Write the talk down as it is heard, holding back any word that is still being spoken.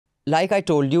like I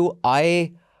told you,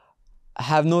 I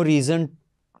have no reason,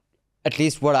 at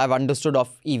least what I've understood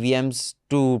of EVMs,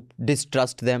 to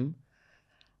distrust them.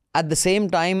 At the same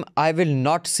time, I will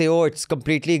not say, oh, it's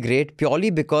completely great, purely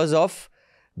because of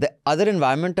the other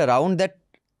environment around that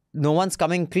no one's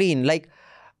coming clean. Like,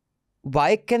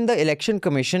 why can the Election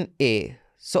Commission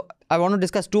So I want to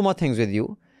discuss two more things with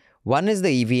you. One is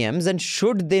the EVMs, and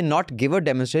should they not give a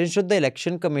demonstration? Should the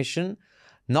Election Commission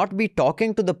not be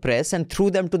talking to the press and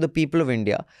through them to the people of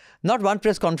India? Not one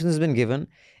press conference has been given.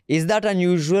 Is that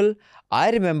unusual?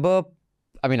 I remember,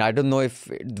 I mean, I don't know if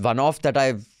one-off that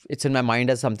it's in my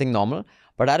mind as something normal,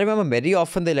 but I remember very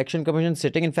often the Election Commission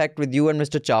sitting, in fact, with you and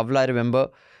Mr. Chawla. I remember,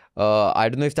 I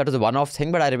don't know if that was a one-off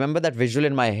thing, but I remember that visual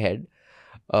in my head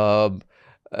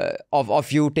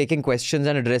of you taking questions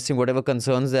and addressing whatever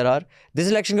concerns there are. This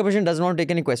Election Commission doesn't want to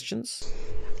take any questions.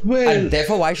 Well, and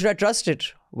therefore, why should I trust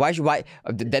it? Why?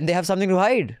 Then they have something to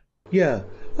hide. Yeah,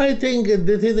 I think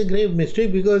this is a grave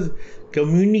mistake, because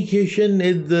communication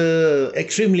is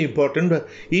extremely important.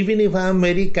 Even if I am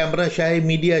very camera shy,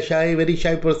 media shy, very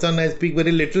shy person, I speak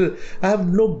very little, I have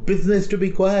no business to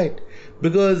be quiet.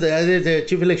 Because as a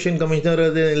chief election commissioner,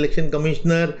 as an election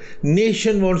commissioner,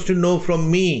 nation wants to know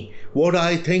from me what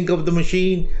I think of the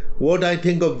machine, what I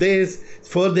think of this,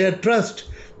 for their trust.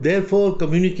 Therefore,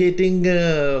 communicating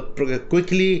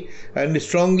quickly and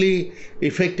strongly,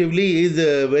 effectively is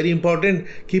very important.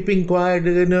 Keeping quiet,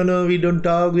 no, we don't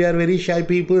talk, we are very shy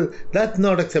people, that's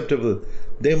not acceptable.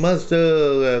 They must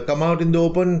come out in the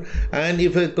open, and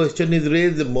if a question is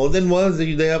raised more than once,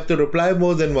 they have to reply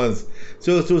more than once.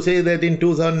 So to say that in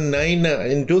 2009,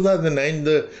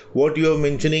 what you are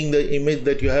mentioning, the image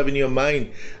that you have in your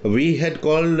mind, we had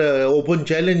called open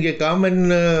challenge, come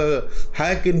and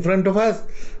hack in front of us.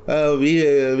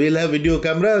 We'll have video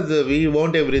cameras, we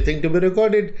want everything to be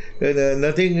recorded,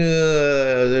 nothing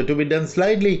to be done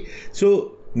slightly.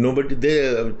 So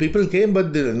people came,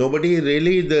 but nobody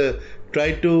really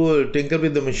tried to tinker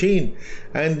with the machine.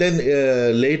 And then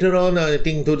later on, I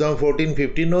think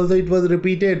 2014-15 also, it was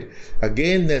repeated.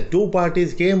 Again, two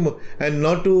parties came, and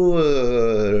not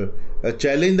to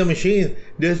challenge the machine,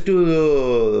 just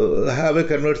to have a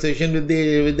conversation with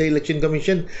the Election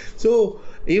Commission. So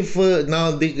if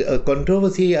now the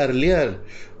controversy earlier,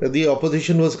 the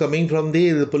opposition was coming from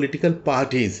the political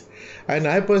parties, and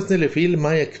I personally feel,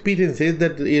 my experience is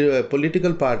that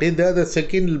political parties, they are the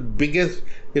second biggest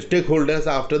stakeholders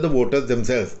after the voters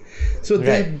themselves. So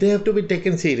Right. they have to be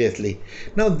taken seriously.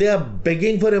 Now they are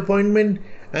begging for appointment,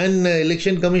 and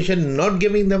Election Commission not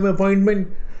giving them appointment.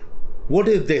 What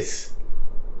is this?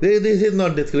 This is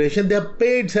not discretion. They are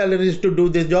paid salaries to do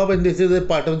this job, and this is a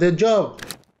part of their job.